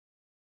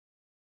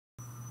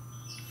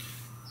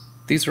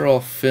These are all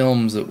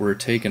films that were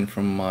taken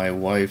from my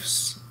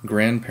wife's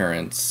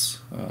grandparents'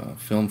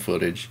 film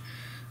footage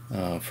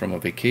from a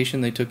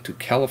vacation they took to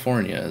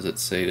California, as it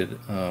stated.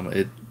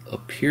 It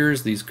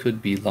appears these could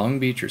be Long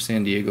Beach or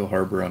San Diego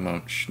Harbor.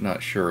 I'm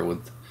not sure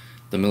with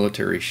the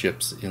military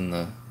ships in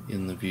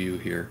the view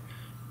here.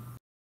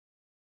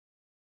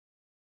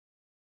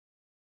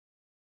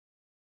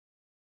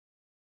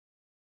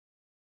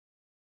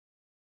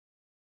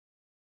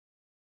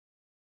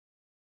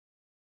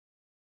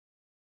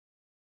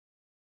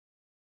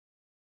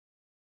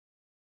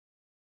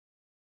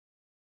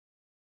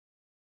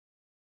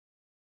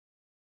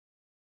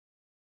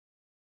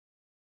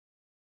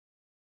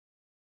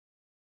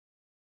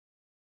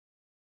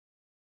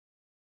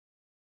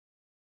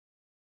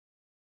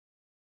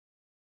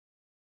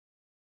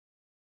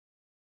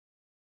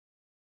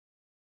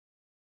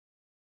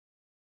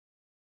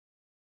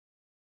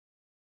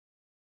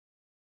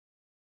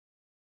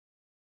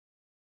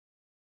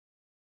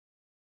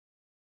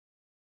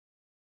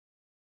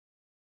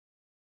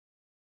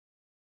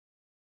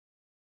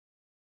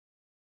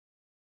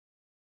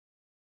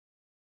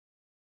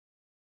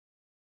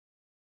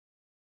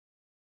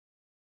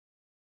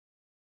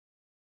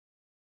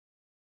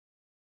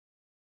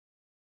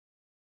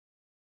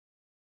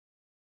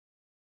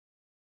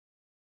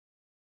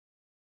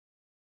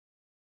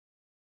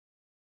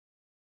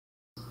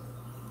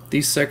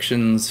 These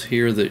sections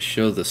here that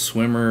show the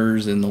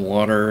swimmers in the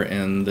water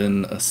and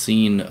then a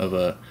scene of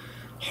a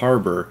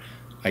harbor,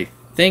 I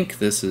think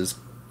this is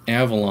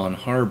Avalon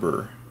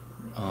Harbor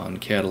on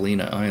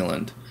Catalina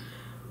Island.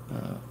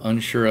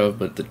 Unsure of,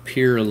 but the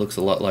pier looks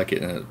a lot like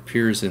it, and it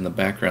appears in the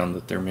background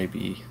that there may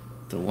be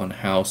the one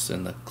house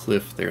and the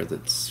cliff there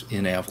that's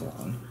in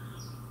Avalon.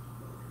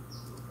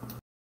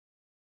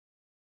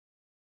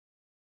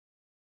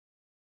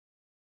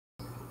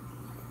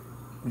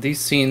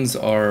 These scenes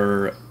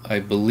are, I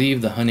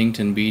believe, the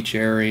Huntington Beach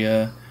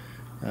area.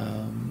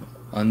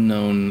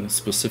 Unknown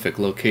specific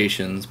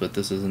locations, but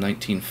this is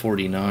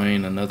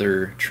 1949,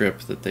 another trip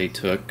that they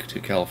took to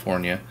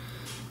California.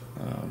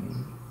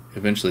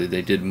 Eventually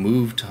they did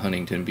move to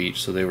Huntington Beach,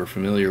 so they were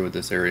familiar with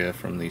this area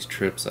from these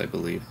trips, I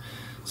believe.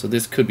 So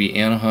this could be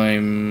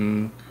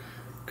Anaheim,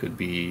 could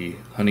be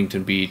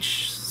Huntington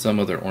Beach, some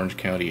other Orange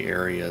County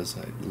areas.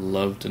 I'd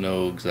love to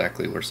know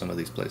exactly where some of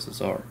these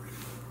places are.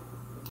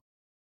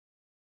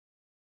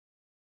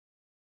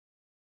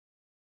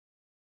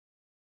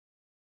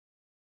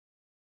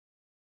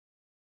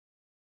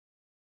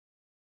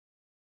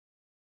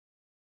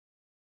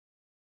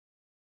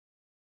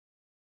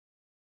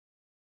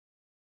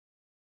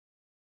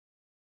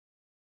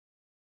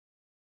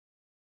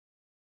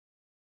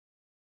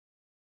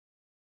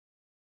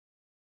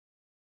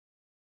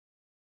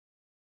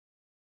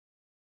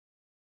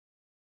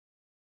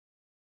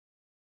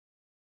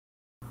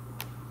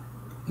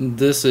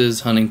 This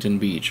is Huntington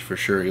Beach for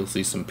sure. You'll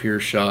see some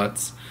pier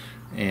shots,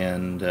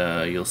 and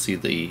you'll see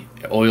the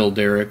oil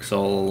derricks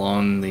all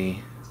along the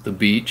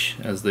beach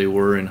as they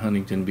were in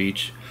Huntington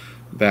Beach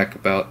back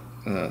about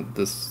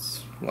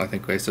this. I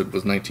think I said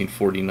was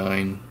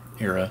 1949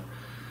 era,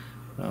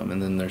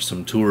 and then there's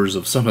some tours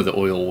of some of the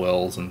oil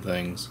wells and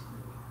things.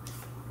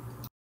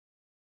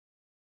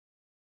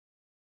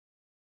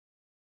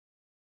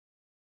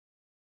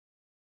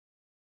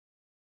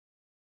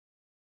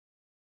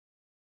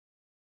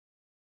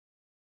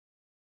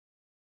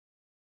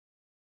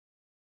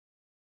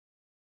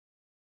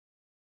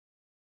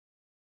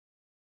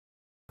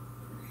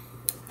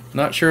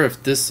 Not sure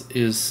if this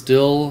is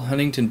still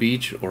Huntington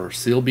Beach or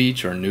Seal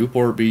Beach or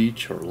Newport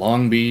Beach or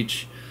Long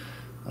Beach,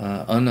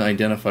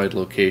 unidentified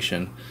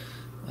location.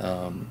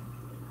 Um,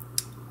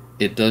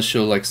 it does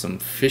show like some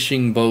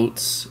fishing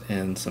boats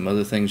and some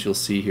other things you'll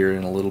see here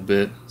in a little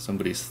bit.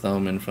 Somebody's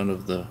thumb in front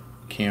of the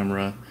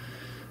camera.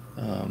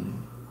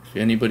 If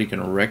anybody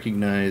can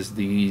recognize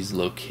these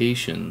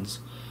locations,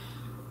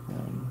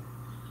 um,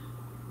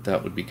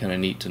 that would be kind of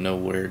neat to know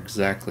where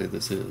exactly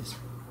this is.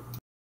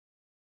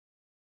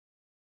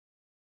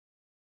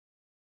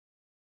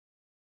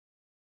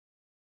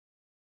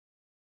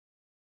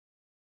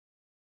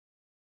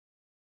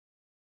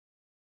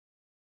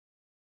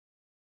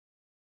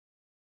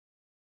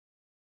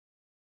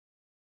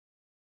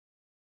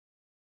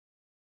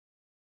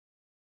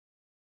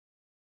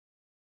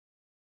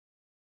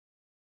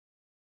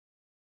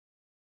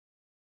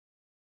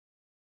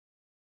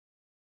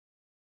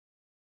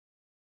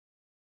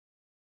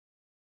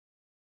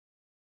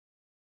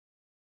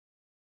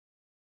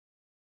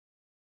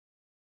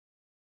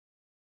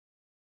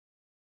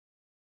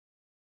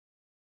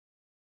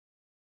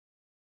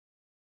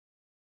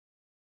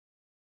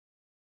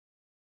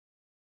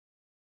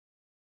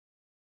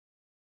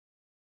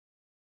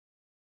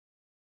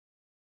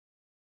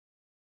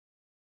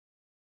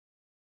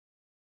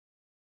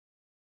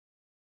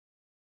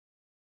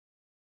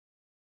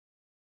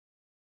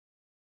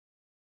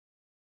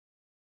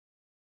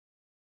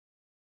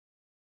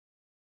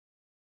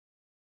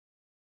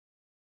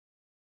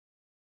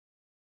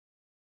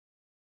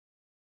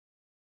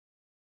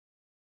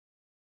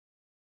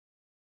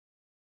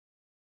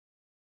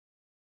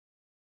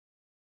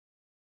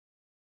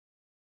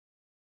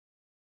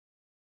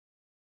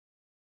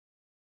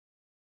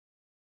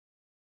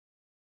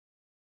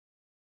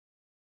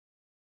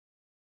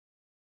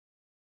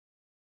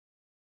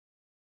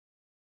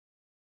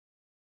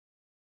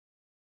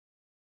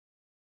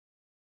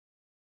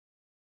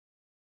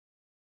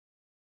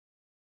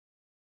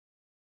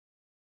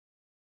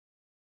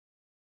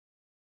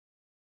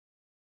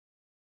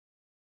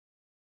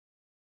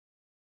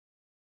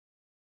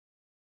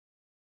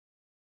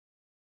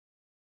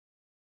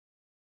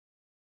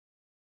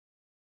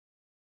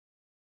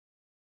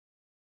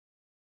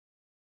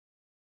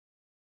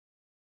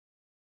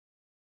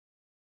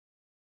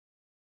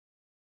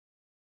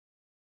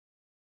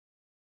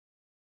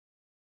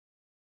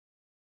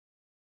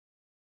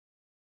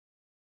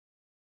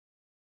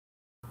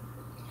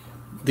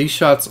 These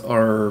shots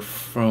are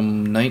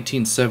from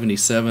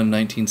 1977,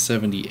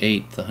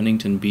 1978, the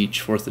Huntington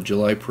Beach 4th of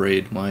July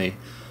parade. My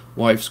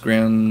wife's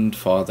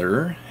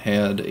grandfather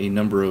had a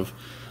number of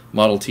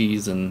Model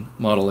Ts and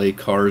Model A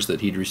cars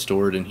that he'd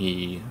restored, and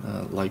he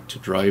liked to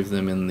drive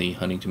them in the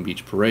Huntington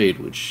Beach parade,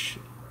 which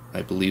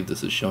I believe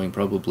this is showing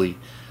probably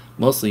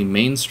mostly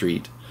Main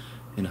Street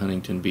in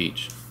Huntington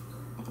Beach.